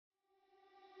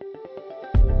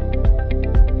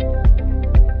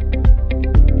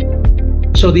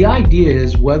So the idea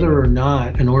is whether or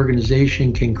not an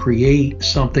organization can create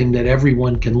something that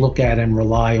everyone can look at and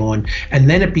rely on, and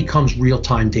then it becomes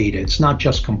real-time data. It's not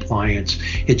just compliance.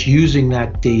 It's using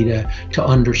that data to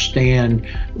understand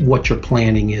what your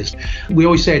planning is. We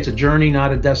always say it's a journey,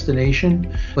 not a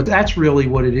destination, but that's really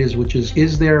what it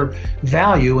is there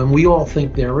value? And we all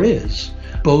think there is,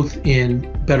 both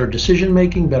in better decision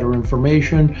making, better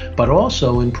information, but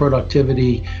also in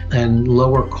productivity and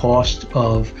lower cost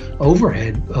of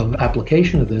overhead of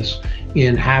application of this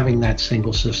in having that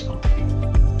single system.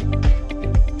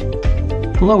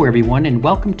 Hello, everyone, and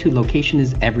welcome to Location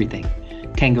is Everything,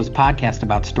 Tango's podcast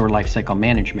about store lifecycle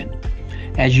management.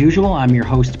 As usual, I'm your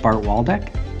host, Bart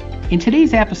Waldeck. In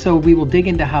today's episode, we will dig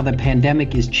into how the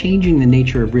pandemic is changing the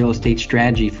nature of real estate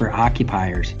strategy for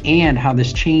occupiers and how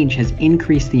this change has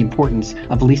increased the importance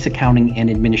of lease accounting and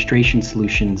administration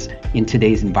solutions in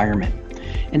today's environment.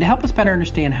 And to help us better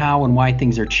understand how and why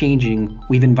things are changing,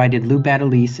 we've invited Lou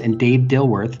Badalise and Dave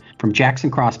Dilworth from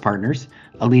Jackson Cross Partners,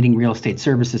 a leading real estate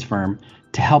services firm,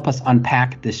 to help us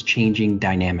unpack this changing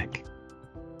dynamic.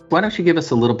 Why don't you give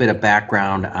us a little bit of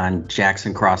background on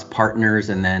Jackson Cross Partners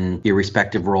and then your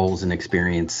respective roles and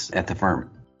experience at the firm?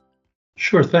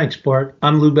 Sure, thanks, Bart.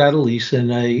 I'm Lou Badalise,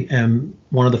 and I am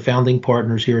one of the founding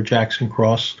partners here at Jackson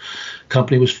Cross. The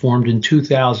company was formed in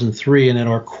 2003, and at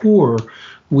our core,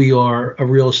 we are a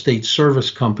real estate service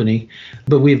company,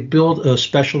 but we've built a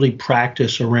specialty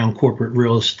practice around corporate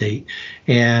real estate,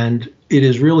 and it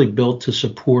is really built to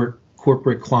support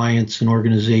corporate clients and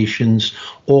organizations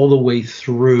all the way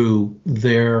through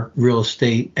their real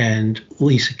estate and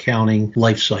lease accounting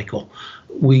life cycle.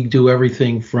 We do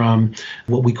everything from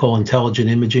what we call intelligent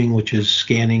imaging, which is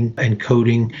scanning and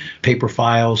coding paper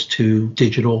files, to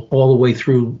digital, all the way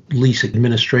through lease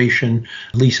administration,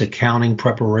 lease accounting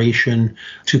preparation,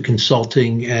 to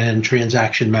consulting and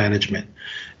transaction management.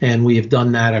 And we have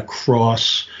done that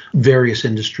across various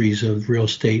industries of real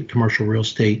estate, commercial real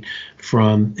estate,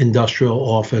 from industrial,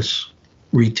 office,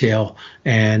 retail,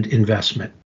 and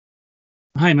investment.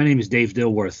 Hi, my name is Dave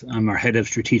Dilworth. I'm our head of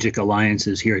strategic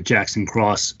alliances here at Jackson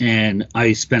Cross, and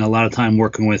I spend a lot of time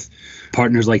working with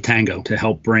partners like Tango to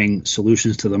help bring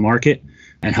solutions to the market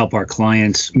and help our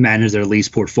clients manage their lease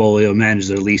portfolio, manage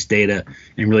their lease data,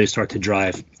 and really start to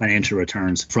drive financial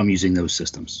returns from using those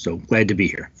systems. So glad to be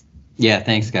here. Yeah,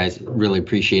 thanks, guys. Really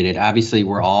appreciate it. Obviously,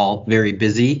 we're all very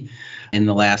busy. In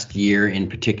the last year in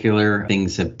particular,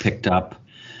 things have picked up.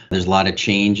 There's a lot of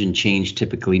change, and change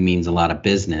typically means a lot of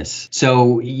business.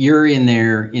 So you're in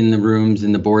there in the rooms,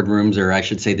 in the boardrooms, or I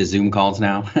should say the Zoom calls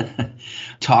now,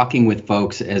 talking with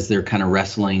folks as they're kind of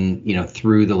wrestling,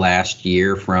 through the last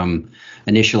year. From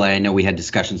initially, I know we had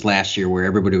discussions last year where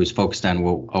everybody was focused on,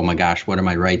 well, oh my gosh, what are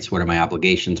my rights? What are my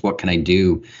obligations? What can I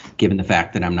do given the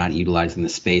fact that I'm not utilizing the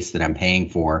space that I'm paying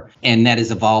for? And that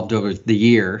has evolved over the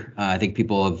year. I think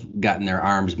people have gotten their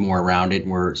arms more around it,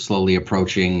 and we're slowly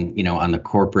approaching, on the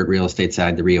corporate real estate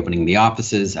side, the reopening of the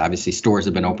offices. Obviously, stores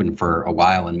have been open for a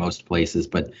while in most places,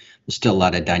 but there's still a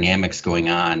lot of dynamics going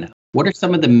on. What are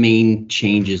some of the main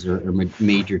changes or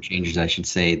major changes, I should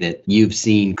say, that you've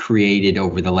seen created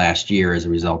over the last year as a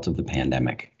result of the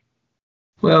pandemic?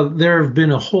 Well, there have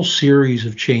been a whole series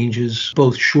of changes,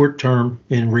 both short-term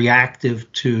and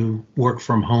reactive to work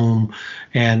from home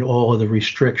and all of the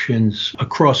restrictions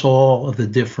across all of the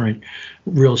different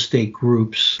real estate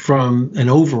groups. From an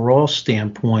overall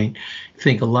standpoint, I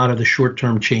think a lot of the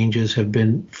short-term changes have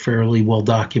been fairly well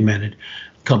documented.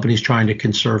 Companies trying to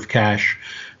conserve cash,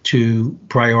 to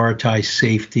prioritize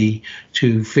safety,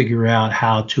 to figure out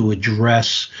how to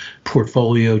address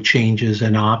portfolio changes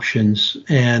and options,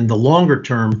 and the longer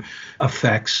term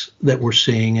effects that we're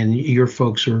seeing, and your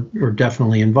folks are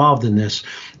definitely involved in this,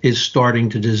 is starting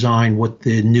to design what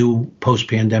the new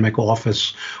post-pandemic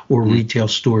office or retail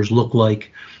stores look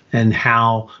like and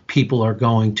how people are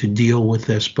going to deal with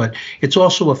this. But it's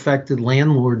also affected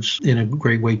landlords in a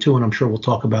great way too, and I'm sure we'll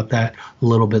talk about that a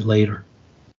little bit later.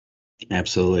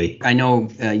 Absolutely. I know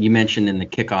you mentioned in the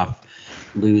kickoff,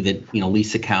 Lou, that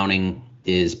lease accounting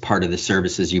is part of the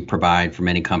services you provide for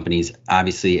many companies.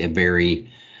 Obviously, a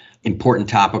very important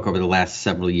topic over the last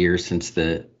several years since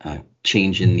the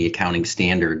change in the accounting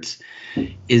standards.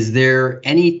 Is there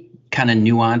any kind of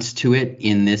nuance to it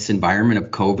in this environment of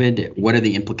COVID? What are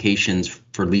the implications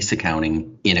for lease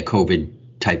accounting in a COVID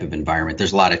type of environment?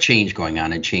 There's a lot of change going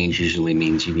on, and change usually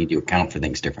means you need to account for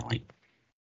things differently.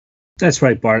 That's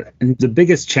right, Bart. And the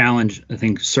biggest challenge, I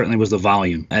think, certainly was the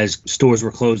volume. As stores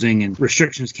were closing and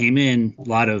restrictions came in, a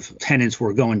lot of tenants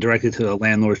were going directly to the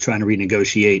landlords trying to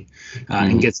renegotiate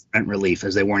and get rent relief,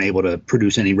 as they weren't able to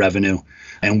produce any revenue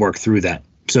and work through that.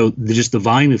 So just the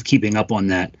volume of keeping up on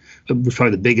that was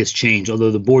probably the biggest change,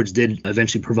 although the boards did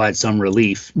eventually provide some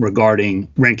relief regarding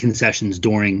rent concessions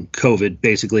during COVID.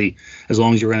 Basically, as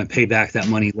long as you're going to pay back that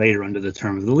money later under the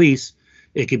term of the lease,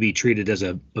 it could be treated as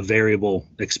a variable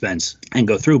expense and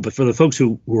go through. But for the folks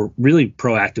who were really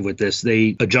proactive with this,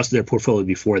 they adjusted their portfolio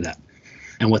before that.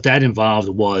 And what that involved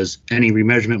was any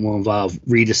remeasurement will involve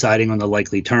redeciding on the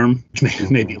likely term, which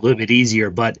may be a little bit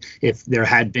easier. But if there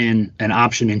had been an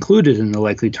option included in the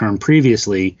likely term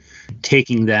previously,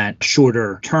 taking that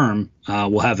shorter term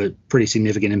will have a pretty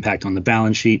significant impact on the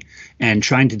balance sheet. And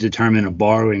trying to determine a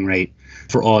borrowing rate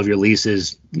for all of your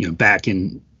leases, back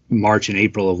in March and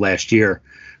April of last year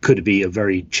could be a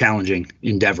very challenging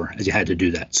endeavor as you had to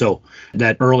do that. So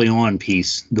that early on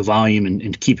piece, the volume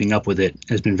and keeping up with it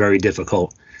has been very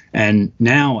difficult. And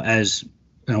now as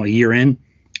a year in,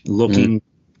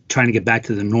 trying to get back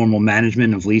to the normal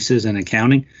management of leases and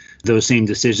accounting, those same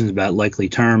decisions about likely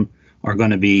term are going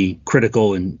to be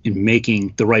critical in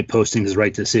making the right postings, the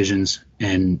right decisions.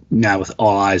 And now with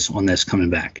all eyes on this coming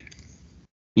back.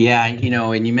 Yeah,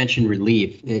 and you mentioned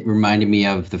relief. It reminded me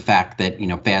of the fact that,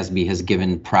 FASB has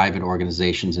given private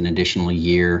organizations an additional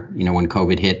year. When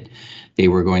COVID hit, they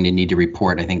were going to need to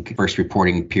report, I think, first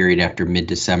reporting period after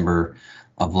mid-December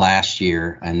of last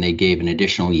year, and they gave an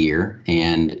additional year.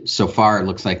 And so far, it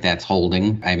looks like that's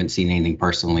holding. I haven't seen anything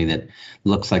personally that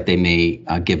looks like they may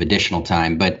give additional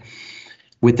time. But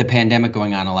with the pandemic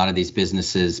going on, a lot of these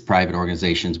businesses, private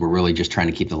organizations, were really just trying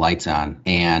to keep the lights on.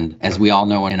 And as we all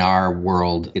know in our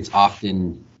world, it's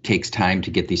often takes time to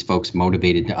get these folks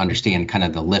motivated to understand kind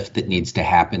of the lift that needs to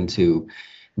happen to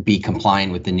be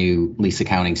compliant with the new lease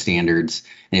accounting standards.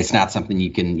 And it's not something you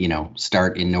can,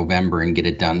 start in November and get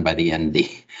it done by the end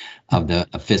of the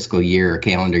fiscal year or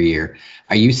calendar year.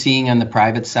 Are you seeing on the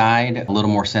private side a little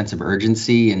more sense of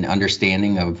urgency and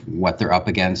understanding of what they're up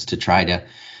against to try to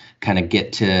kind of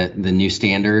get to the new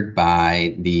standard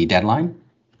by the deadline?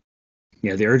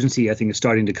 Yeah, the urgency, I think, is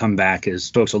starting to come back as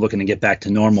folks are looking to get back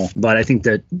to normal. But I think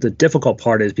that the difficult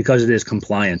part is because it is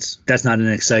compliance. That's not an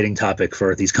exciting topic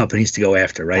for these companies to go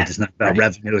after, right? It's not about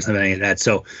revenue. It's not about any of that.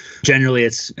 So generally,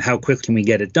 it's how quick can we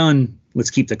get it done? Let's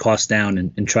keep the costs down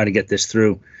and try to get this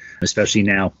through, especially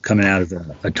now coming out of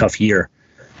a tough year.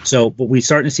 So, but we're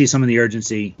starting to see some of the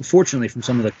urgency, fortunately, from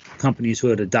some of the companies who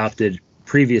had adopted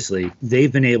previously.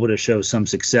 They've been able to show some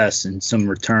success and some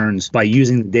returns by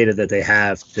using the data that they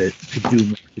have to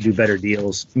do better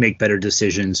deals, make better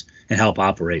decisions, and help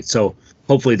operate. So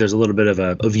hopefully there's a little bit of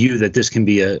a view that this can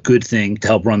be a good thing to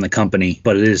help run the company,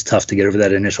 but it is tough to get over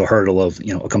that initial hurdle of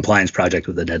a compliance project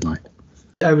with a deadline.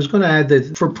 I was going to add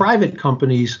that for private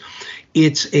companies,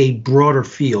 it's a broader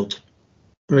field,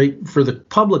 right? For the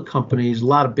public companies, a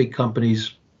lot of big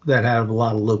companies that have a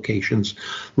lot of locations,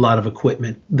 a lot of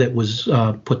equipment that was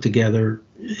put together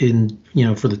in,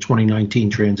 for the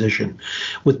 2019 transition.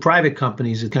 With private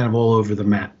companies, it's kind of all over the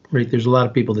map, right? There's a lot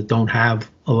of people that don't have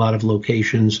a lot of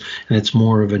locations, and it's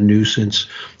more of a nuisance.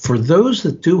 For those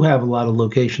that do have a lot of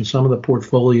locations, some of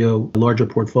the larger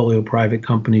portfolio private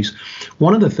companies,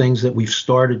 one of the things that we've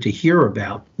started to hear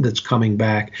about that's coming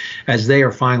back as they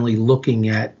are finally looking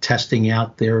at testing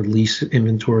out their lease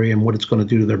inventory and what it's going to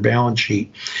do to their balance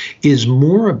sheet is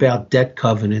more about debt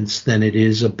covenants than it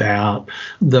is about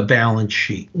the balance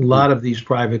sheet. A lot of these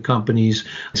private companies,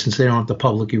 since they don't have to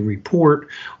publicly report,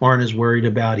 aren't as worried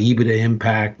about EBITDA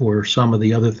impact or some of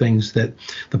the other things that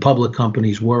the public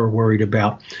companies were worried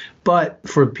about. But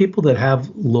for people that have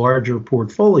larger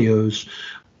portfolios,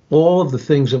 all of the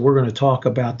things that we're going to talk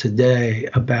about today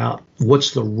about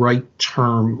what's the right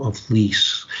term of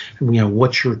lease,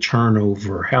 what's your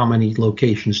turnover, how many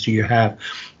locations do you have,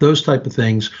 those type of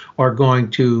things are going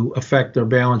to affect their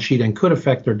balance sheet and could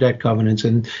affect their debt covenants.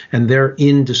 And they're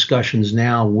in discussions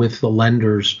now with the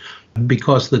lenders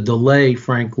because the delay,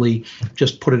 frankly,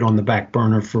 just put it on the back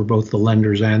burner for both the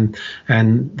lenders and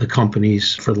the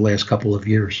companies for the last couple of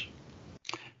years.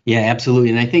 Yeah,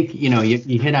 absolutely. And I think,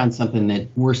 you hit on something that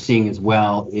we're seeing as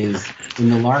well is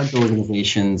in the large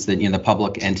organizations that, the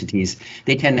public entities,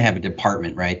 they tend to have a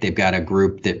department, right? They've got a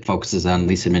group that focuses on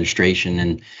lease administration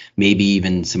and maybe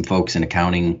even some folks in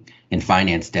accounting and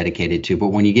finance dedicated to. But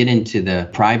when you get into the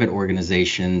private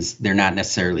organizations, they're not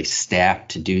necessarily staffed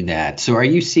to do that. So are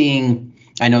you seeing,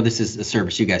 I know this is a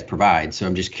service you guys provide, so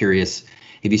I'm just curious,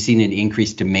 have you seen an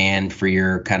increased demand for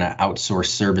your kind of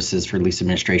outsourced services for lease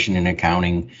administration and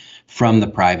accounting from the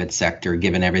private sector,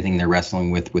 given everything they're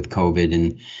wrestling with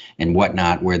COVID and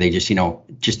whatnot, where they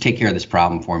just take care of this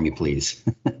problem for me, please.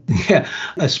 Yeah,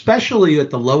 especially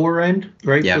at the lower end,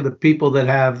 right? Yeah. For the people that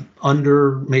have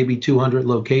under maybe 200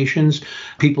 locations,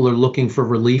 people are looking for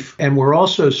relief. And we're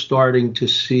also starting to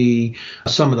see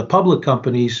some of the public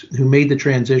companies who made the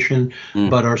transition,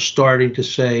 but are starting to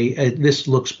say, this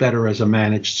looks better as a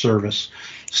managed service.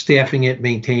 Staffing it,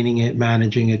 maintaining it,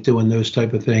 managing it, doing those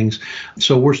type of things.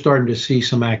 So we're starting to see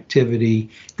some activity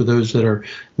for those that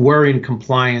were in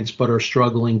compliance but are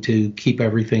struggling to keep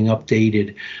everything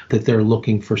updated, that they're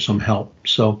looking for some help.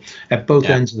 So at both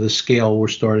ends of the scale, we're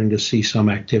starting to see some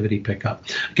activity pick up.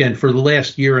 Again, for the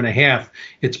last year and a half,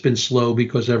 it's been slow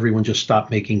because everyone just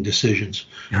stopped making decisions.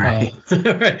 Right.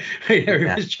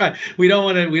 Everyone's trying. We don't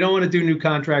want to do new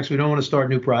contracts. We don't want to start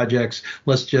new projects.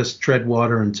 Let's just tread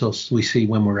water until we see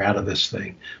when we're out of this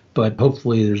thing. But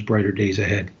hopefully there's brighter days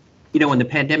ahead. When the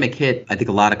pandemic hit, I think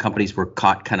a lot of companies were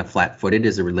caught kind of flat-footed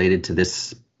as it related to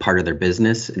this part of their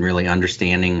business and really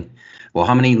understanding, well,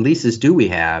 how many leases do we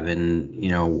have, and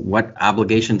what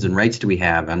obligations and rights do we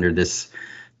have under this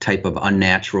type of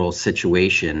unnatural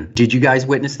situation? Did you guys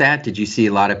witness that? Did you see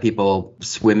a lot of people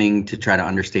swimming to try to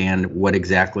understand what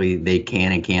exactly they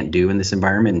can and can't do in this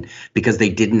environment because they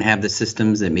didn't have the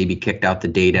systems that maybe kicked out the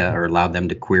data or allowed them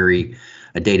to query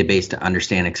a database to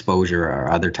understand exposure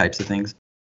or other types of things?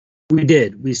 We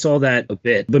did. We saw that a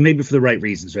bit, but maybe for the right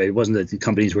reasons, right? It wasn't that the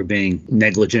companies were being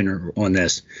negligent on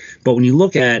this. But when you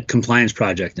look at compliance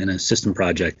project and a system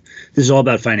project, this is all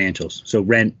about financials. So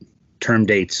rent, term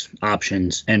dates,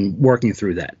 options, and working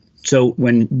through that. So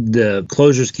when the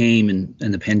closures came and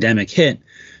the pandemic hit,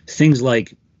 things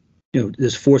like,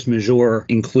 does force majeure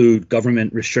include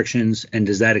government restrictions, and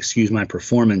does that excuse my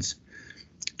performance,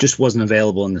 just wasn't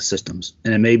available in the systems.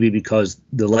 And it may be because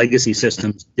the legacy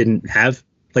systems didn't have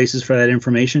places for that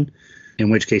information, in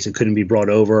which case it couldn't be brought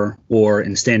over, or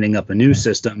in standing up a new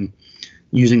system,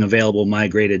 using available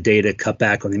migrated data, cut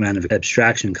back on the amount of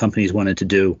abstraction companies wanted to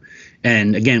do.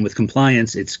 And again, with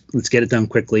compliance, it's let's get it done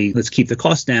quickly, let's keep the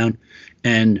costs down,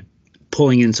 and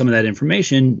pulling in some of that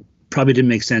information probably didn't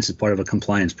make sense as part of a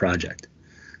compliance project.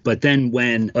 But then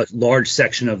when a large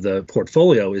section of the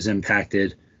portfolio is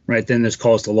impacted, right, then there's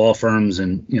calls to law firms,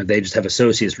 and they just have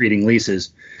associates reading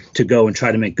leases to go and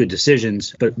try to make good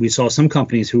decisions. But we saw some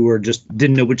companies who were just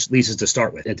didn't know which leases to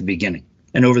start with at the beginning.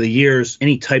 And over the years,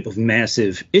 any type of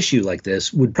massive issue like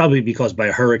this would probably be caused by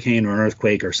a hurricane or an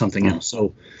earthquake or something else.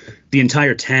 So the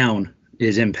entire town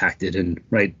is impacted. And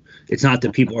right, it's not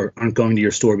that people aren't going to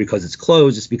your store because it's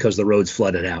closed, it's because the road's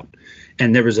flooded out.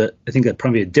 And there was I think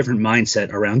probably a different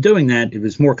mindset around doing that. It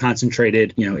was more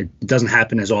concentrated, it doesn't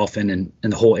happen as often, and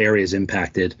the whole area is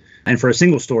impacted. And for a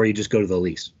single store, you just go to the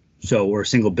lease. So, or a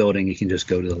single building, you can just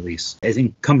go to the lease. I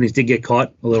think companies did get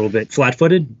caught a little bit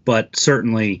flat-footed, but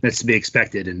certainly that's to be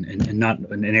expected and not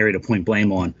an area to point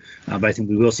blame on. But I think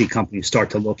we will see companies start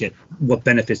to look at what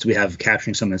benefits do we have of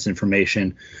capturing some of this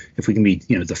information. If we can be,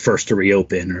 the first to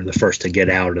reopen, or the first to get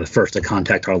out, or the first to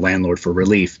contact our landlord for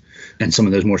relief, and some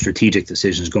of those more strategic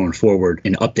decisions going forward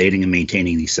in updating and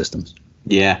maintaining these systems.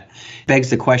 Yeah. Begs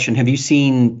the question, have you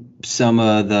seen some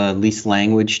of the lease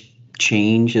language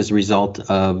change as a result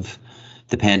of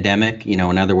the pandemic?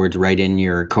 In other words, write in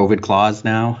your COVID clause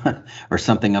now or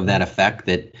something of that effect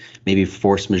that maybe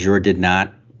force majeure did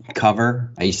not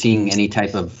cover. Are you seeing any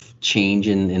type of change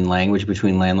in language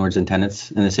between landlords and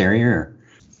tenants in this area? Or?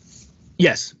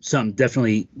 Yes, some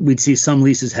definitely. We'd see some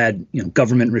leases had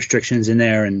government restrictions in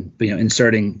there, and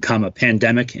inserting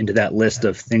pandemic into that list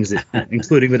of things that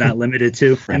including but not limited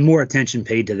to, and more attention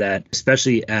paid to that,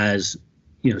 especially as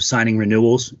signing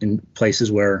renewals in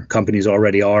places where companies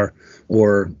already are,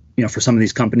 or for some of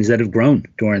these companies that have grown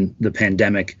during the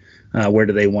pandemic, where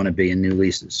do they want to be in new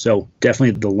leases? So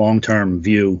definitely the long-term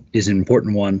view is an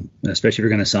important one, especially if you're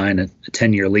going to sign a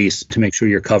 10-year lease, to make sure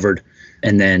you're covered,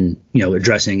 and then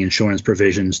addressing insurance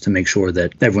provisions to make sure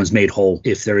that everyone's made whole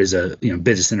if there is a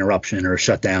business interruption or a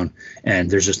shutdown and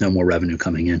there's just no more revenue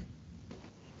coming in.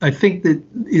 I think that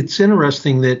it's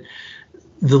interesting that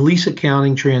the lease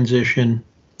accounting transition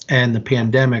and the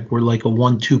pandemic were like a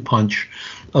 1-2 punch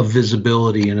of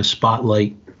visibility and a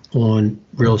spotlight on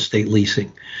real estate leasing.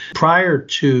 Prior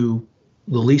to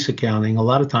the lease accounting, a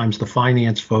lot of times the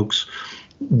finance folks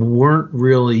weren't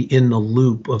really in the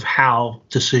loop of how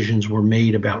decisions were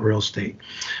made about real estate,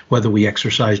 whether we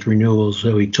exercised renewals,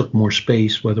 whether we took more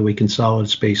space, whether we consolidated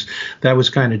space. That was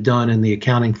kind of done, and the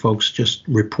accounting folks just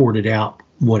reported out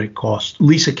what it cost.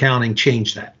 Lease accounting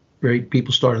changed that. Right?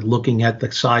 People started looking at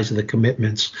the size of the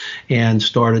commitments and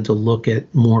started to look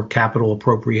at more capital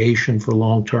appropriation for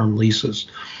long-term leases.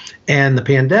 And the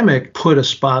pandemic put a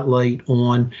spotlight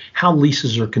on how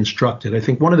leases are constructed. I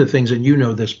think one of the things, and you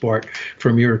know this, Bart,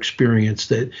 from your experience,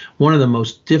 that one of the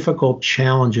most difficult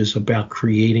challenges about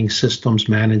creating systems,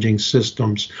 managing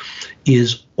systems,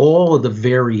 is all of the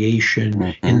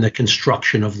variation in the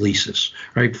construction of leases,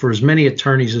 right? For as many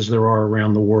attorneys as there are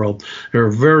around the world, there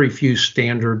are very few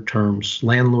standard terms.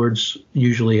 Landlords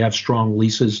usually have strong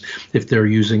leases if they're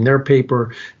using their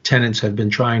paper. Tenants have been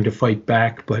trying to fight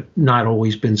back, but not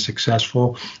always been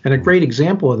successful. And a great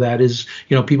example of that is,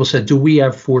 people said, do we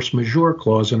have force majeure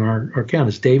clause in our account,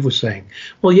 as Dave was saying?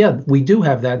 Well, yeah, we do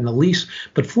have that in the lease,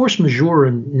 but force majeure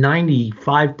in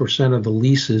 95% of the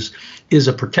leases is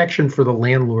a protection for the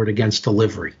landlord against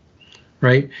delivery,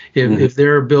 right? If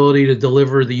their ability to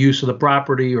deliver the use of the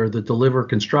property or the deliver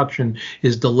construction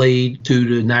is delayed due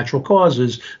to natural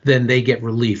causes, then they get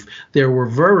relief. There were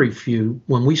very few,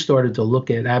 when we started to look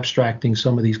at abstracting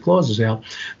some of these clauses out,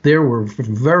 there were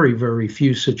very, very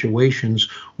few situations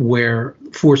where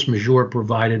force majeure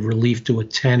provided relief to a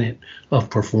tenant of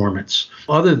performance,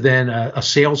 other than a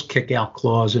sales kick-out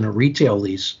clause in a retail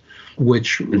lease,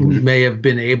 which may have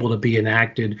been able to be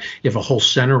enacted if a whole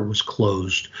center was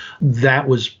closed. That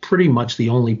was pretty much the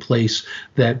only place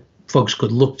that folks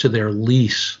could look to their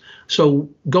lease. So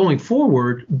going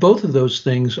forward, both of those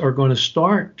things are going to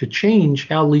start to change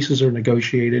how leases are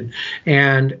negotiated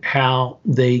and how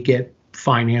they get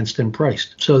financed and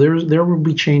priced. So there will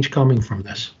be change coming from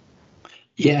this.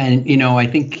 Yeah, and I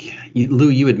think, Lou,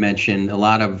 you had mentioned a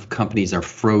lot of companies are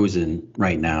frozen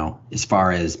right now as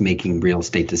far as making real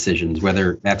estate decisions,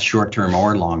 whether that's short term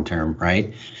or long term,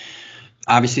 right?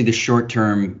 Obviously, the short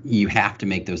term, you have to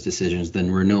make those decisions.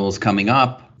 Then renewals coming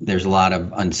up, there's a lot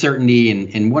of uncertainty.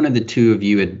 And one of the two of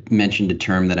you had mentioned a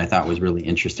term that I thought was really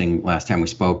interesting last time we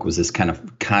spoke, was this kind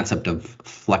of concept of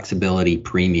flexibility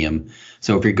premium.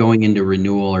 So if you're going into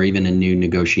renewal or even a new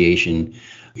negotiation,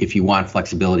 if you want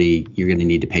flexibility, you're going to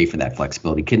need to pay for that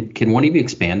flexibility. Can one of you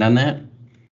expand on that?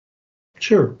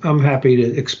 Sure. I'm happy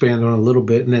to expand on a little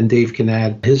bit, and then Dave can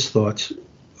add his thoughts.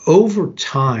 Over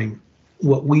time,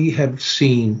 what we have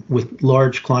seen with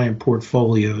large client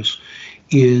portfolios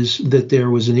is that there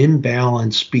was an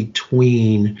imbalance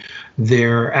between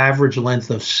their average length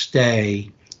of stay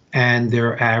and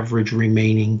their average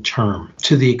remaining term,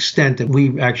 to the extent that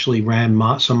we actually ran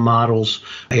some models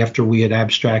after we had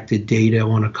abstracted data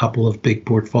on a couple of big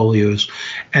portfolios.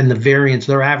 And the variance,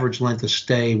 their average length of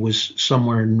stay was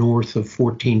somewhere north of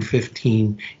 14,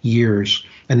 15 years.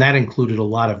 And that included a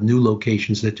lot of new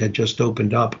locations that had just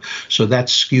opened up. So that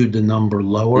skewed the number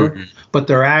lower. But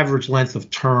their average length of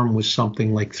term was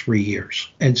something like 3 years.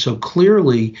 And so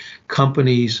clearly,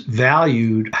 companies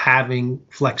valued having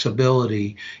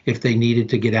flexibility if they needed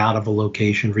to get out of a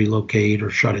location, relocate, or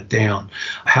shut it down.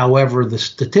 However, the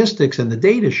statistics and the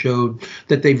data showed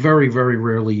that they very, very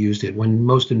rarely used it. When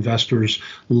most investors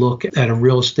look at a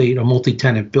real estate, a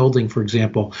multi-tenant building, for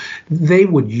example, they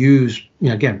would use,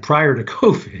 again, prior to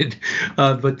COVID,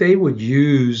 but they would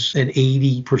use an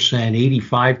 80%,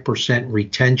 85%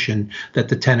 retention that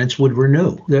the tenants would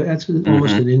renew. That's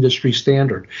almost an industry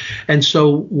standard. And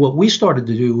so what we started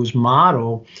to do was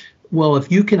model, well,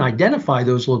 if you can identify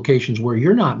those locations where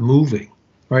you're not moving,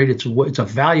 right? It's a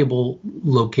valuable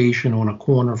location on a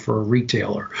corner for a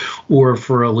retailer, or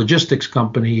for a logistics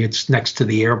company, it's next to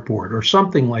the airport or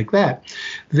something like that.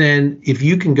 Then if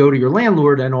you can go to your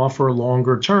landlord and offer a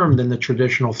longer term than the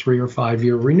traditional 3 or 5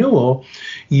 year renewal,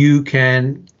 you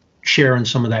can share in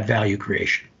some of that value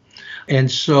creation.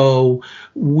 And so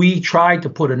we tried to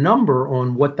put a number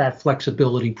on what that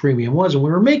flexibility premium was, and we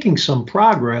were making some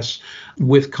progress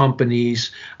with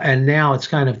companies, and now it's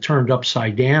kind of turned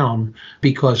upside down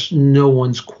because no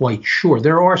one's quite sure.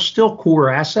 There are still core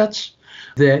assets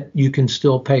that you can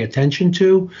still pay attention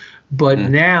to, but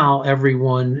now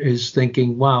everyone is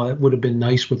thinking, wow, it would have been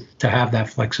nice to have that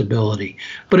flexibility.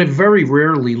 But it very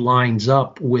rarely lines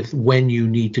up with when you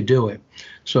need to do it.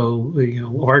 So,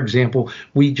 our example,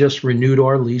 we just renewed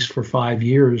our lease for 5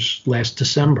 years last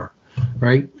December,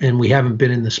 right? And we haven't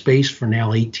been in the space for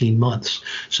now 18 months.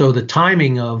 So the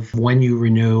timing of when you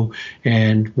renew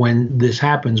and when this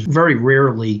happens very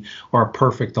rarely are a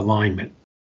perfect alignment.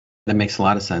 That makes a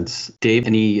lot of sense. Dave,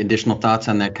 any additional thoughts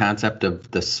on that concept of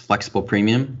this flexible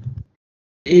premium?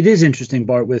 It is interesting,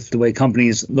 Bart, with the way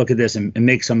companies look at this and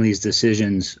make some of these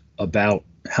decisions about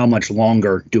how much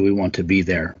longer do we want to be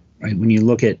there, right? When you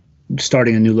look at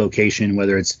starting a new location,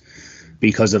 whether it's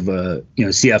because of a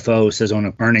CFO says on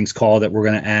an earnings call that we're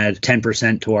going to add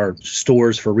 10% to our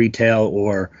stores for retail,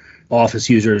 or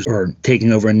office users are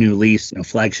taking over a new lease,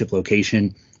 flagship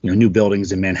location, new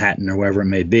buildings in Manhattan or wherever it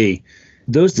may be.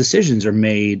 those decisions are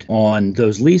made on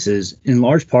those leases in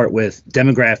large part with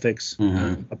demographics,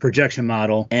 a projection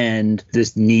model, and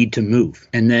this need to move.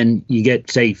 And then you get,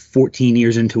 say, 14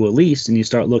 years into a lease and you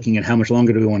start looking at how much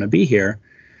longer do we want to be here.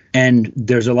 And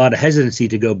there's a lot of hesitancy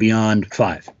to go beyond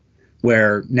 5,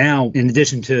 where now, in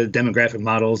addition to demographic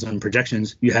models and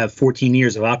projections, you have 14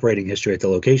 years of operating history at the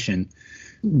location.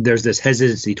 There's this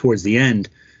hesitancy towards the end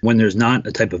when there's not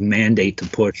a type of mandate to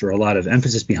push or a lot of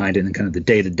emphasis behind it in kind of the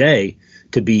day-to-day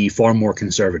to be far more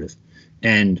conservative.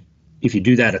 And if you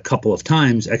do that a couple of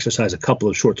times, exercise a couple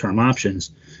of short-term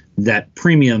options, that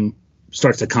premium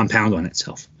starts to compound on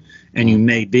itself. And you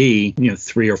may be,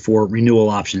 3 or 4 renewal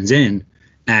options in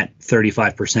at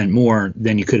 35% more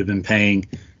than you could have been paying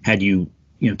had you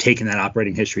taken that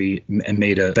operating history and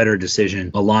made a better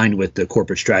decision aligned with the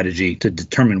corporate strategy to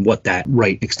determine what that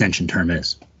right extension term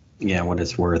is. Yeah, what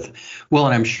it's worth. Well,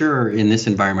 and I'm sure in this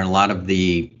environment, a lot of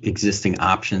the existing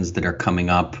options that are coming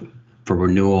up for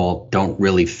renewal don't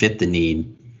really fit the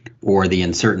need, or the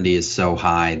uncertainty is so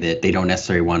high that they don't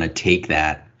necessarily want to take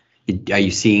that. Are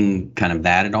you seeing kind of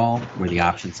that at all, where the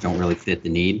options don't really fit the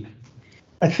need?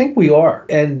 I think we are.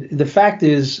 And the fact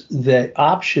is that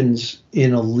options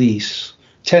in a lease,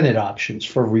 tenant options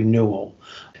for renewal,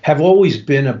 have always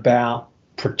been about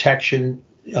protection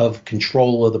of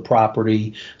control of the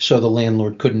property so the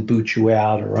landlord couldn't boot you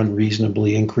out or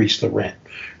unreasonably increase the rent,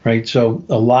 right? So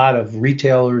a lot of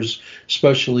retailers,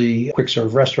 especially quick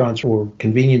serve restaurants or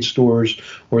convenience stores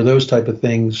or those type of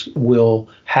things, will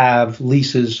have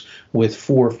leases with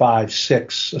 4, 5,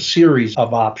 6, a series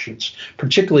of options,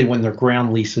 particularly when they're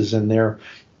ground leases and they're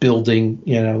building,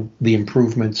 the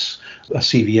improvements. A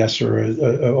CVS or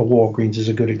a Walgreens is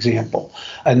a good example.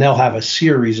 And they'll have a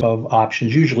series of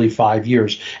options, usually 5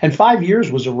 years. And 5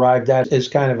 years was arrived at as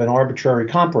kind of an arbitrary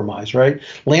compromise, right?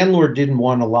 Landlord didn't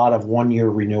want a lot of 1-year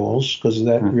renewals because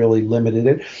that really limited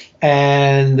it.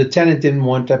 And the tenant didn't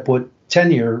want to put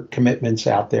 10-year commitments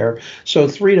out there. So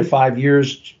 3 to 5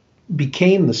 years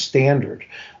became the standard.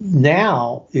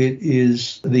 Now it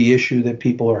is the issue that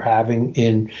people are having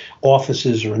in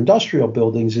offices or industrial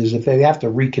buildings is if they have to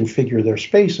reconfigure their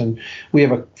space. And we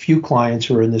have a few clients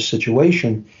who are in this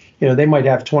situation. They might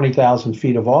have 20,000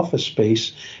 feet of office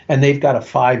space and they've got a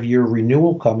 5-year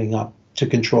renewal coming up to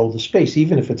control the space,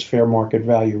 even if it's fair market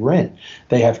value rent.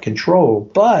 They have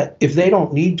control. But if they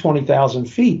don't need 20,000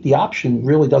 feet, the option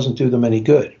really doesn't do them any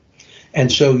good. And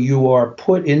so you are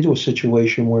put into a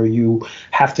situation where you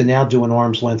have to now do an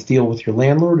arm's length deal with your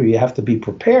landlord, or you have to be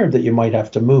prepared that you might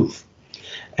have to move.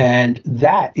 And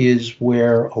that is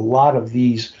where a lot of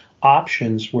these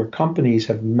options where companies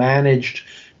have managed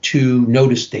to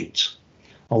notice dates.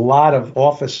 A lot of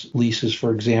office leases,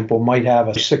 for example, might have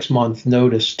a 6-month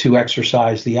notice to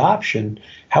exercise the option.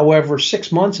 However,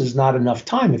 6 months is not enough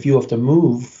time if you have to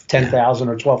move 10,000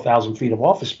 or 12,000 feet of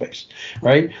office space,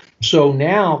 right? So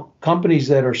now companies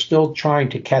that are still trying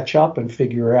to catch up and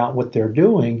figure out what they're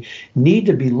doing need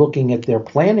to be looking at their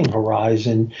planning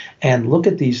horizon and look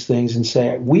at these things and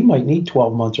say, we might need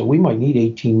 12 months or we might need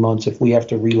 18 months if we have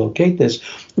to relocate this,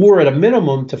 or at a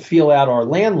minimum to feel out our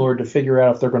landlord to figure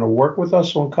out if they're going to work with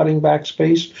us on cutting back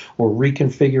space or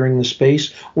reconfiguring the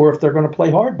space, or if they're going to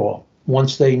play hardball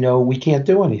once they know we can't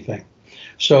do anything.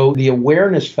 So the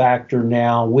awareness factor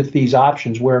now with these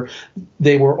options where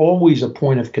they were always a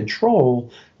point of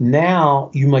control, now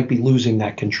you might be losing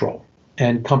that control,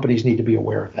 and companies need to be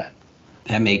aware of that.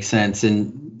 That makes sense.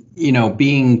 And,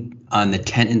 being on the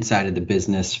tenant side of the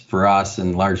business for us,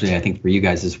 and largely I think for you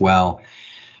guys as well,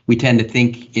 we tend to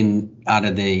think out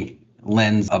of the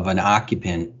lens of an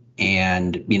occupant.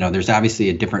 And, there's obviously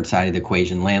a different side of the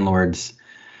equation. Landlords,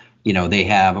 they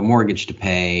have a mortgage to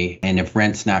pay, and if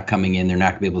rent's not coming in, they're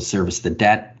not going to be able to service the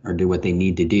debt or do what they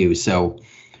need to do. So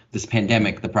this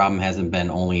pandemic, the problem hasn't been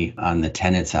only on the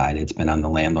tenant side, it's been on the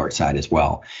landlord side as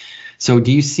well. So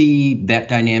do you see that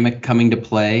dynamic coming to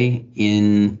play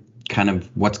in kind of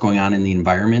what's going on in the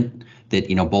environment, that,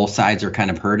 both sides are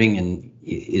kind of hurting? And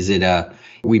is it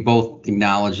we both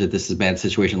acknowledge that this is a bad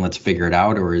situation, let's figure it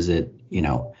out, or is it,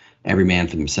 every man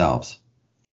for themselves?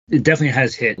 It definitely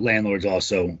has hit landlords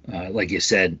also, like you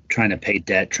said, trying to pay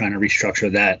debt, trying to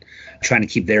restructure that, trying to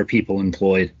keep their people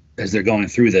employed as they're going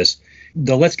through this.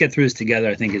 The let's get through this together,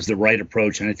 I think, is the right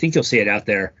approach. And I think you'll see it out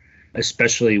there,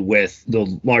 especially with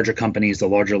the larger companies, the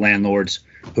larger landlords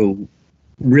who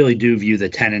really do view the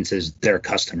tenants as their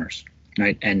customers,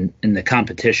 right? And in the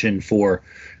competition for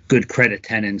good credit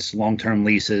tenants, long-term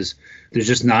leases, there's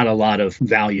just not a lot of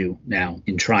value now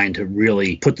in trying to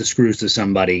really put the screws to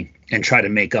somebody and try to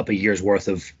make up a year's worth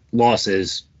of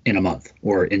losses in a month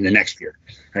or in the next year,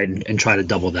 right? And try to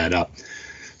double that up.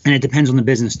 And it depends on the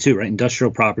business too, right?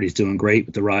 Industrial property is doing great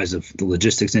with the rise of the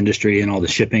logistics industry and all the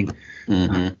shipping.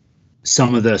 Mm-hmm.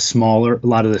 Some of the a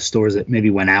lot of the stores that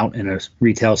maybe went out in a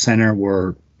retail center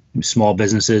were small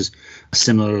businesses.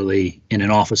 Similarly, in an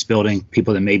office building,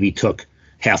 people that maybe took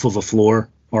half of a floor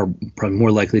are probably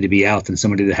more likely to be out than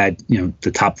somebody that had,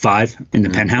 the top 5 in the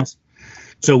penthouse.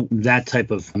 So that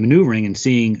type of maneuvering and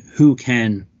seeing who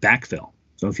can backfill.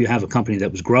 So if you have a company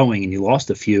that was growing and you lost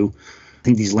a few, I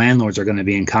think these landlords are going to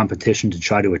be in competition to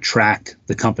try to attract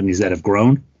the companies that have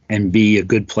grown and be a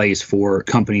good place for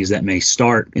companies that may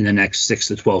start in the next 6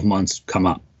 to 12 months come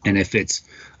up. And if it's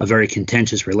a very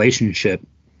contentious relationship,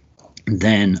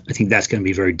 then I think that's going to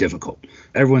be very difficult.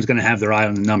 Everyone's going to have their eye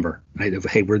on the number, right? Of,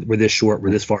 hey, we're this short, we're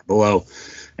this far below,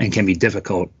 and can be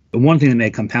difficult. The one thing that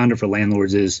may compound it for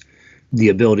landlords is the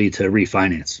ability to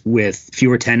refinance. With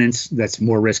fewer tenants, that's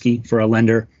more risky for a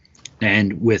lender.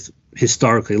 And with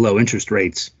historically low interest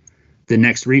rates, the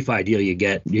next refi deal you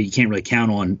get, you can't really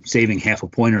count on saving half a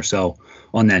point or so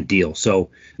on that deal. So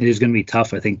it is going to be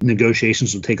tough. I think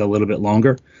negotiations will take a little bit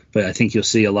longer, but I think you'll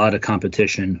see a lot of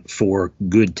competition for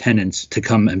good tenants to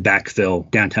come and backfill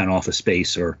downtown office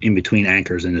space or in between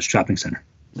anchors in this shopping center.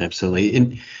 Absolutely.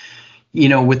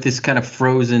 And with this kind of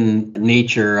frozen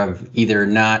nature of either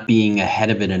not being ahead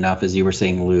of it enough, as you were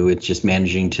saying, Lou, it's just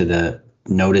managing to the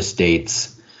notice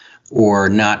dates, or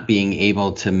not being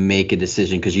able to make a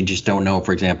decision because you just don't know,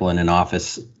 for example, in an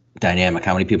office dynamic,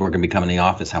 how many people are going to be coming in the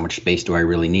office, how much space do I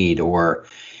really need? Or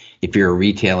if you're a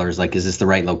retailer, is this the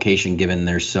right location given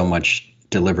there's so much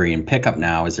delivery and pickup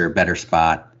now? Is there a better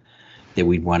spot that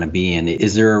we'd want to be in?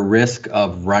 Is there a risk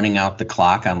of running out the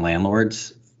clock on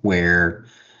landlords where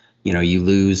you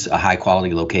lose a high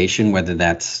quality location, whether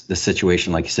that's the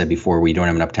situation, like you said before, where you don't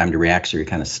have enough time to react, so you're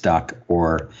kind of stuck,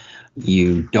 or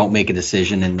you don't make a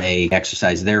decision and they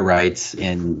exercise their rights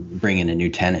and bring in a new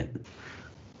tenant?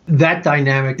 That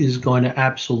dynamic is going to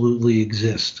absolutely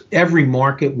exist. Every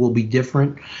market will be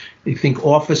different. I think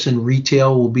office and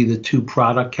retail will be the 2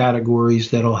 product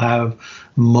categories that'll have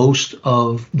most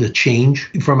of the change.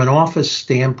 From an office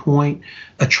standpoint,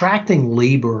 attracting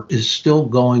labor is still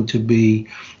going to be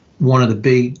one of the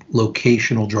big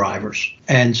locational drivers.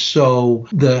 And so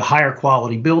the higher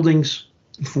quality buildings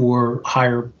for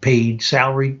higher paid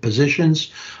salary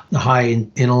positions, the high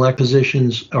intellect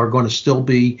positions are going to still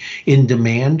be in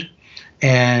demand.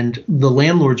 And the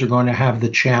landlords are going to have the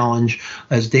challenge,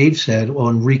 as Dave said,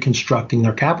 on reconstructing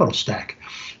their capital stack.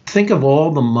 Think of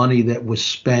all the money that was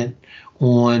spent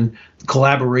on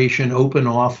collaboration, open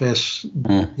office,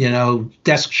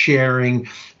 desk sharing,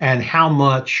 and how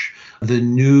much the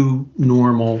new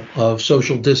normal of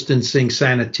social distancing,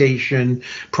 sanitation,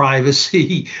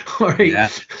 privacy, right?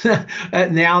 Yeah.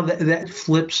 Now that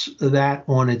flips that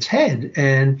on its head.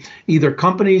 And either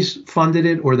companies funded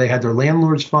it or they had their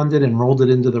landlords fund it and rolled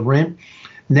it into the rent.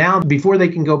 Now, before they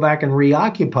can go back and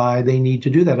reoccupy, they need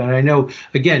to do that. And I know,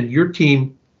 again, your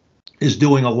team is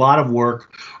doing a lot of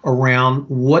work around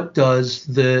what does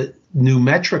the new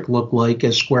metric look like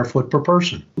as square foot per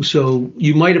person. So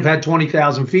you might have had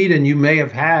 20,000 feet and you may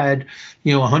have had,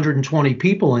 120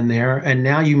 people in there, and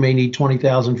now you may need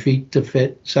 20,000 feet to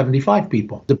fit 75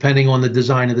 people, depending on the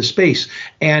design of the space.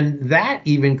 And that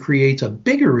even creates a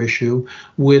bigger issue,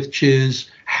 which is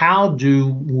how do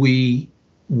we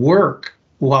work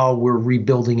while we're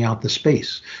rebuilding out the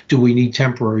space? Do we need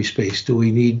temporary space? Do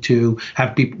we need to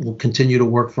have people continue to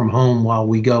work from home while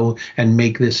we go and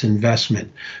make this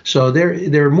investment? So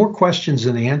there are more questions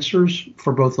than answers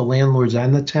for both the landlords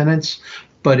and the tenants,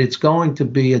 but it's going to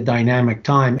be a dynamic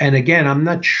time. And again, I'm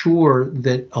not sure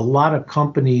that a lot of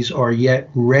companies are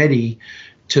yet ready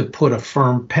to put a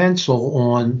firm pencil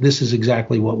on this is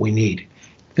exactly what we need.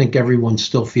 I think everyone's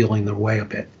still feeling their way a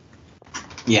bit.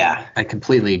 Yeah, I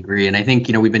completely agree. And I think,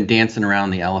 we've been dancing around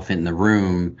the elephant in the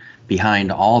room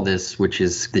behind all this, which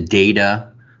is the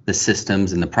data, the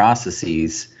systems, and the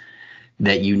processes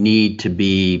that you need to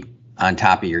be on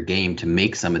top of your game to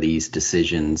make some of these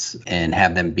decisions and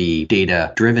have them be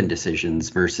data-driven decisions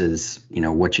versus,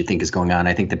 what you think is going on.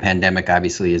 I think the pandemic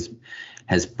obviously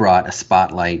has brought a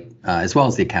spotlight, as well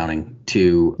as the accounting,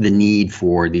 to the need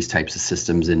for these types of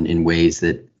systems in ways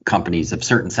that companies of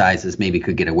certain sizes maybe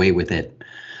could get away with it,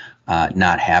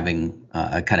 not having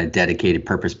a kind of dedicated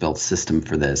purpose-built system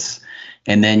for this.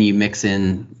 And then you mix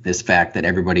in this fact that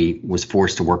everybody was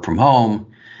forced to work from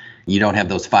home. You don't have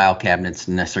those file cabinets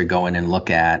to necessarily go in and look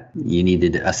at. You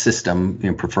needed a system,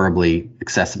 preferably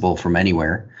accessible from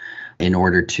anywhere, in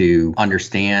order to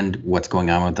understand what's going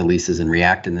on with the leases and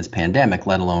react in this pandemic,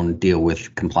 let alone deal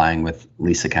with complying with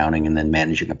lease accounting and then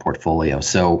managing a portfolio.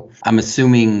 So I'm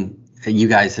assuming you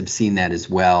guys have seen that as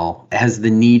well. Has the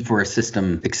need for a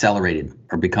system accelerated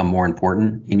or become more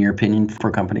important, in your opinion,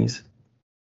 for companies?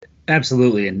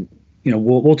 Absolutely. And,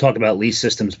 we'll talk about lease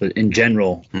systems, but in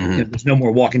general, there's no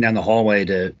more walking down the hallway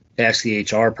to ask the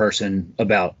HR person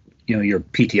about, your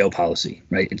PTO policy,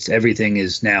 right? Everything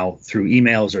is now through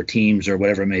emails or Teams or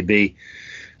whatever it may be.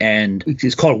 And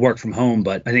it's called work from home.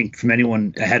 But I think from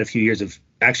anyone, I had a few years of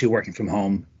actually working from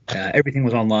home. Everything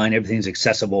was online. Everything's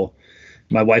accessible.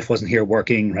 My wife wasn't here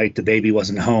working, right? The baby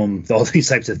wasn't home, all these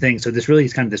types of things. So this really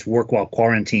is kind of this work while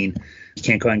quarantine. You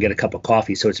can't go out and get a cup of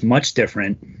coffee. So it's much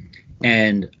different.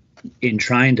 And in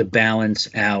trying to balance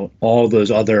out all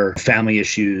those other family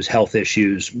issues, health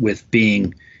issues with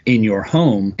being in your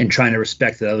home and trying to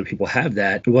respect that other people have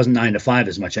that, it wasn't 9 to 5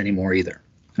 as much anymore either.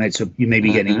 Right. So you may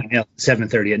be getting email at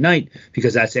 7:30 at night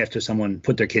because that's after someone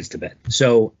put their kids to bed.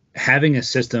 So having a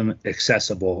system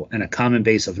accessible and a common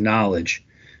base of knowledge,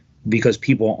 because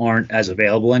people aren't as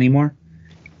available anymore,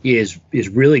 is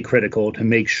really critical to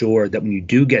make sure that when you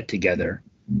do get together,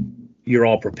 you're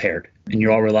all prepared and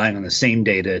you're all relying on the same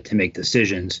data to make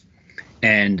decisions.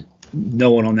 And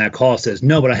no one on that call says,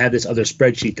 no, but I have this other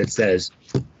spreadsheet that says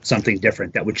something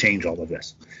different that would change all of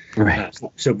this. Right.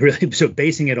 So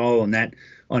basing it all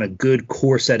on a good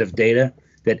core set of data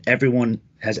that everyone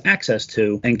has access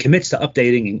to and commits to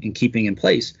updating and keeping in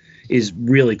place is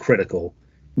really critical.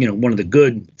 One of the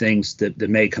good things that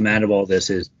may come out of all this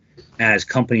is, as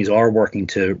companies are working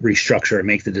to restructure and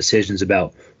make the decisions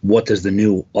about what does the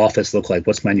new office look like,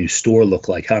 what's my new store look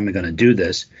like, how am I going to do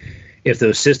this? If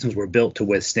those systems were built to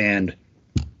withstand,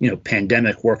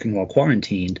 pandemic working while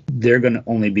quarantined, they're going to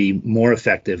only be more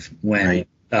effective when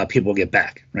people get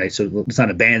back, right? So let's not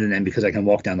abandon them because I can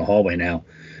walk down the hallway now,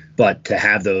 but to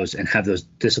have those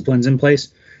disciplines in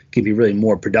place can be really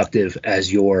more productive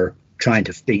as you're trying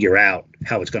to figure out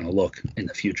how it's going to look in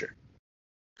the future.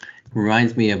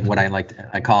 Reminds me of what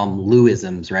I call them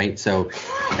Louisms, right? So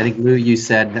I think, Lou, you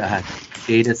said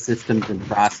data systems and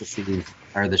processes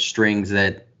are the strings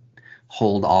that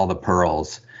hold all the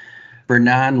pearls. For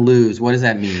non-Lou's, what does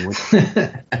that mean?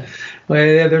 Well,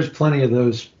 yeah, there's plenty of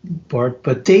those, Bart,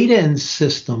 but data and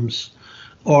systems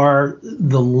are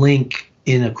the link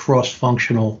in a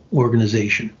cross-functional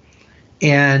organization.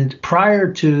 And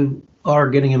prior to our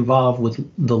getting involved with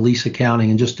the lease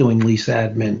accounting and just doing lease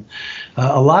admin,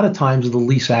 a lot of times the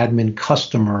lease admin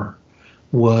customer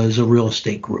was a real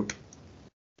estate group.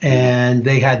 And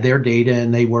they had their data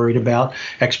and they worried about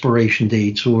expiration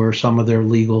dates or some of their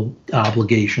legal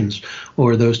obligations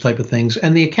or those type of things.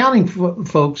 And the accounting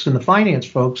folks and the finance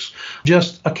folks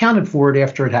just accounted for it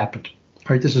after it happened.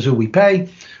 Right? This is who we pay.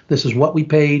 This is what we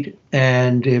paid.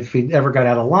 And if it ever got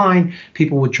out of line,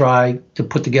 people would try to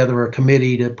put together a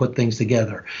committee to put things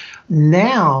together.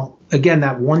 Now, again,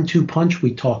 that 1-2 punch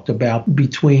we talked about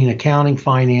between accounting,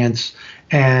 finance,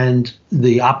 and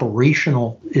the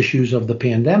operational issues of the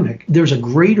pandemic, there's a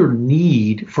greater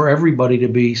need for everybody to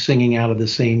be singing out of the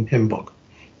same hymn book,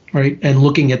 right? And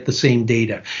looking at the same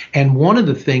data. And one of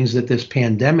the things that this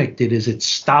pandemic did is it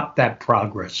stopped that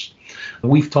progress.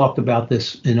 We've talked about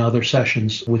this in other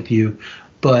sessions with you,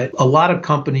 but a lot of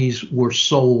companies were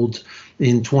sold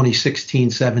in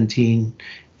 2016, 17,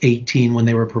 18, when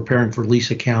they were preparing for lease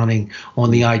accounting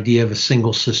on the idea of a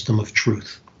single system of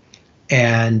truth.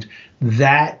 And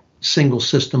that single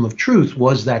system of truth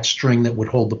was that string that would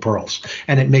hold the pearls.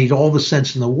 And it made all the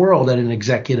sense in the world at an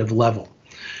executive level.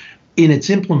 In its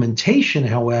implementation,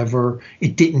 however,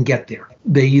 it didn't get there.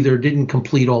 They either didn't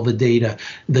complete all the data,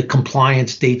 the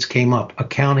compliance dates came up,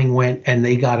 accounting went and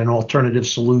they got an alternative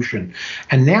solution.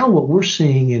 And now what we're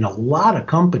seeing in a lot of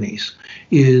companies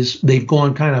is they've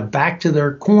gone kind of back to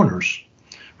their corners.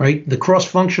 Right? The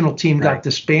cross-functional team got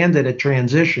disbanded at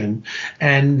transition,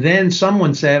 and then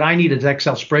someone said, I need an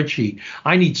Excel spreadsheet.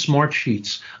 I need smart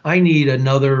sheets. I need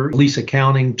another lease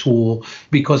accounting tool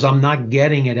because I'm not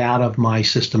getting it out of my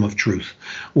system of truth,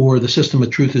 or the system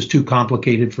of truth is too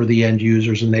complicated for the end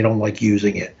users and they don't like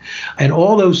using it. And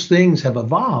all those things have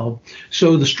evolved,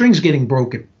 so the string's getting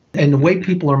broken. And the way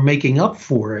people are making up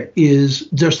for it is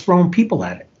just throwing people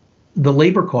at it. The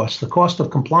labor costs, the cost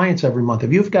of compliance every month.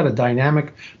 If you've got a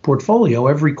dynamic portfolio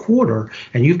every quarter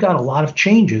and you've got a lot of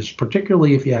changes,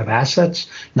 particularly if you have assets,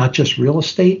 not just real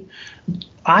estate,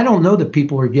 I don't know that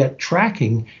people are yet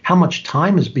tracking how much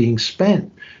time is being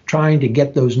spent trying to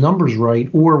get those numbers right,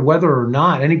 or whether or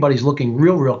not anybody's looking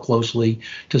real closely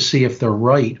to see if they're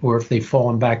right or if they've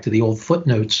fallen back to the old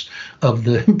footnotes of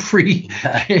the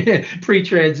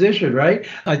pre-transition, right?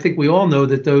 I think we all know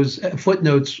that those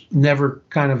footnotes never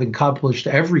kind of accomplished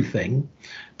everything.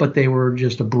 but they were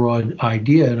just a broad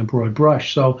idea and a broad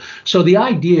brush. So the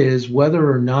idea is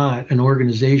whether or not an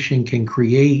organization can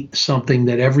create something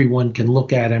that everyone can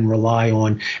look at and rely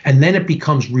on, and then it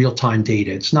becomes real-time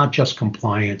data. It's not just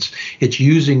compliance. It's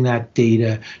using that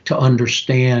data to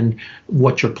understand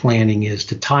what your planning is,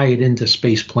 to tie it into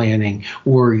space planning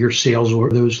or your sales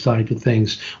or those type of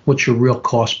things. What's your real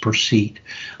cost per seat?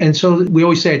 And so we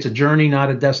always say it's a journey, not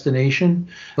a destination,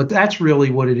 but that's really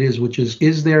what it is, which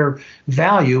is there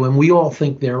value? And we all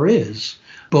think there is,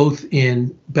 both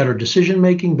in better decision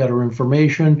making, better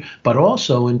information, but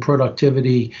also in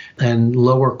productivity and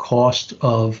lower cost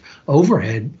of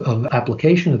overhead of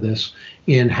application of this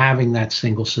in having that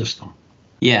single system.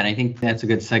 Yeah, and I think that's a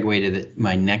good segue to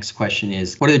my next question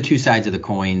is, what are the two sides of the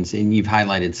coins? And you've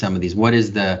highlighted some of these. What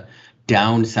is the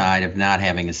downside of not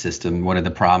having a system? What are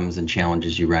the problems and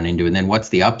challenges you run into? And then what's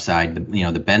the upside,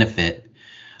 the benefit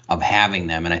of having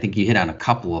them? And I think you hit on a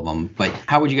couple of them, but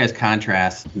how would you guys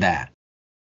contrast that?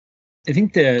 I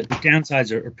think the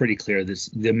downsides are pretty clear.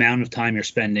 The amount of time you're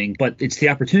spending, but it's the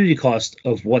opportunity cost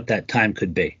of what that time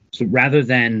could be. So rather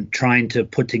than trying to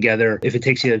put together, if it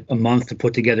takes you a month to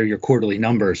put together your quarterly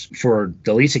numbers for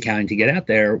the lease accounting to get out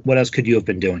there, what else could you have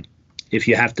been doing? If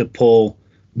you have to pull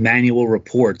manual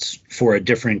reports for a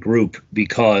different group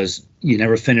because you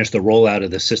never finished the rollout of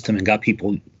the system and got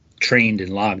people trained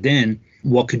and logged in,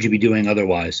 what could you be doing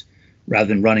otherwise rather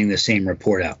than running the same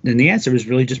report out? And the answer is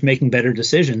really just making better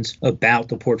decisions about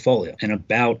the portfolio and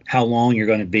about how long you're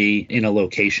going to be in a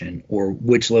location or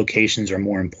which locations are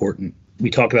more important. We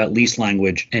talk about lease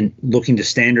language and looking to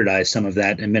standardize some of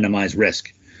that and minimize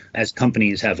risk. As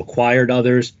companies have acquired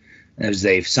others, as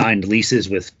they've signed leases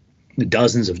with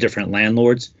dozens of different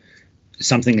landlords,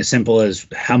 something as simple as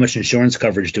how much insurance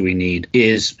coverage do we need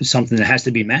is something that has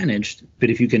to be managed. But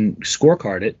if you can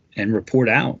scorecard it and report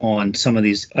out on some of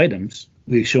these items,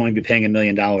 we should only be paying $1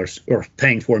 million or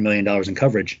paying $4 million in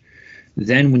coverage.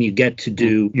 Then when you get to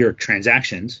do your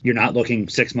transactions, you're not looking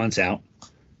 6 months out,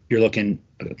 you're looking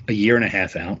a year and a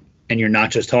half out, and you're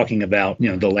not just talking about,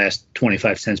 the last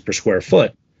 25 cents per square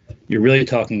foot. You're really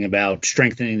talking about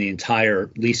strengthening the entire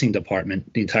leasing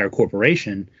department, the entire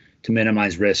corporation, to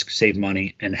minimize risk, save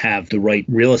money, and have the right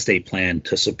real estate plan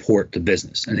to support the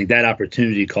business. I think that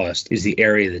opportunity cost is the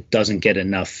area that doesn't get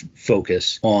enough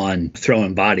focus on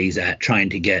throwing bodies at trying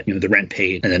to get the rent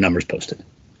paid and the numbers posted.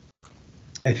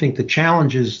 I think the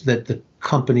challenges that the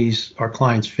companies, our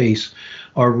clients face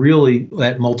are really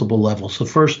at multiple levels. So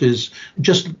first is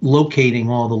just locating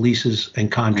all the leases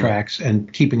and contracts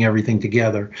and keeping everything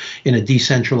together in a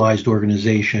decentralized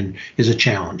organization is a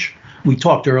challenge. We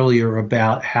talked earlier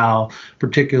about how,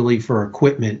 particularly for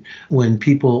equipment, when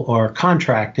people are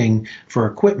contracting for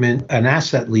equipment and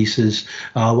asset leases,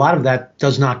 a lot of that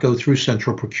does not go through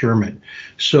central procurement.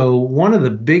 So one of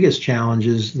the biggest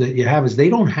challenges that you have is they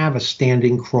don't have a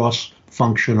standing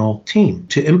cross-functional team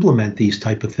to implement these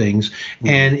type of things.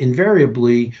 And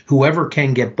invariably, whoever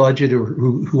can get budget or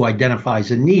who identifies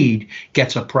a need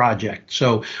gets a project.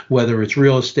 So whether it's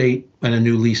real estate and a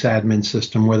new lease admin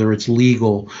system, whether it's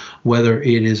legal, whether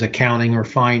it is accounting or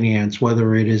finance,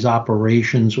 whether it is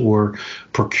operations or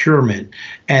procurement.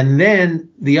 And then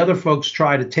the other folks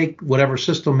try to take whatever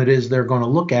system it is they're going to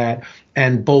look at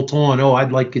and bolt on,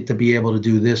 I'd like it to be able to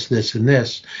do this, this, and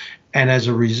this. And as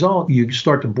a result, you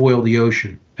start to boil the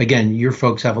ocean. Again, your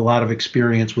folks have a lot of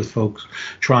experience with folks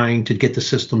trying to get the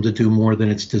system to do more than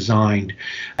it's designed.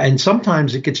 And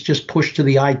sometimes it gets just pushed to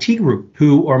the IT group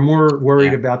who are more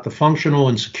worried about the functional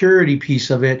and security piece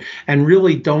of it and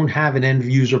really don't have an end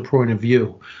user point of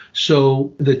view.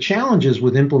 So the challenges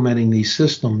with implementing these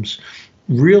systems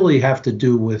really have to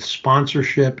do with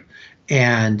sponsorship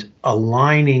and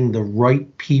aligning the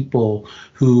right people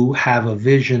who have a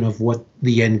vision of what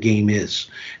the end game is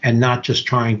and not just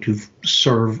trying to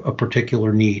serve a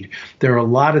particular need. There are a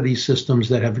lot of these systems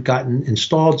that have gotten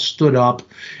installed, stood up,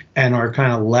 and are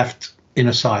kind of left in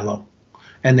a silo.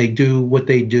 And they do what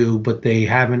they do, but they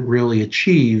haven't really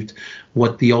achieved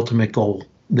what the ultimate goal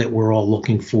that we're all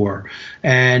looking for.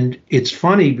 And it's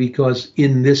funny because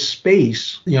in this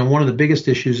space, one of the biggest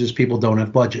issues is people don't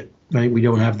have budget. Right? We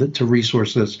don't have to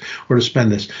resource this or to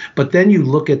spend this. But then you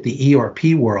look at the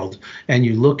ERP world and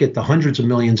you look at the hundreds of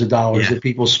millions of dollars that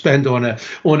people spend on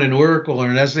an Oracle or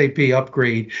an SAP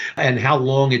upgrade and how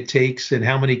long it takes and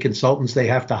how many consultants they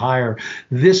have to hire.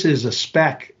 This is a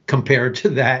speck compared to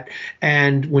that.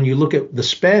 And when you look at the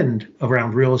spend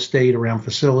around real estate, around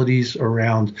facilities,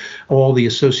 around all the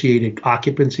associated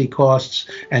occupancy costs,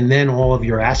 and then all of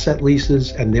your asset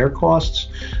leases and their costs,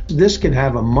 this can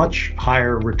have a much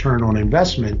higher return on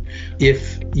investment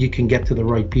if you can get to the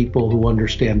right people who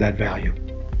understand that value.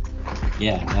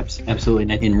 Yeah,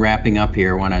 absolutely. And in wrapping up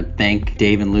here, I want to thank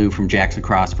Dave and Lou from Jackson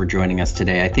Cross for joining us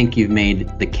today. I think you've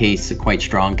made the case, a quite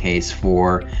strong case,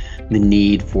 for the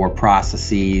need for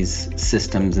processes,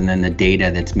 systems, and then the data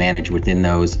that's managed within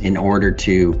those in order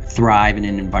to thrive in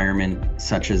an environment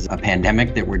such as a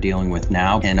pandemic that we're dealing with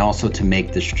now, and also to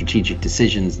make the strategic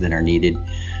decisions that are needed.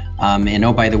 And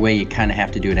oh, by the way, you kind of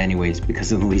have to do it anyways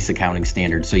because of the lease accounting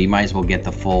standard. So you might as well get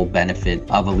the full benefit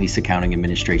of a lease accounting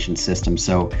administration system.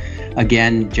 So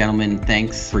again, gentlemen,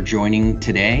 thanks for joining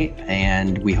today.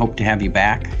 And we hope to have you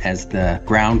back as the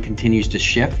ground continues to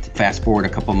shift. Fast forward a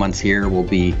couple months here, we'll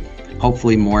be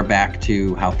hopefully more back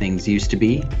to how things used to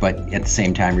be, but at the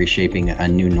same time reshaping a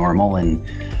new normal. And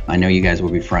I know you guys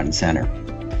will be front and center.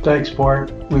 Thanks,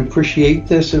 Bart. We appreciate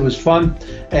this. It was fun,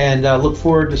 and look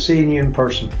forward to seeing you in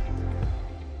person.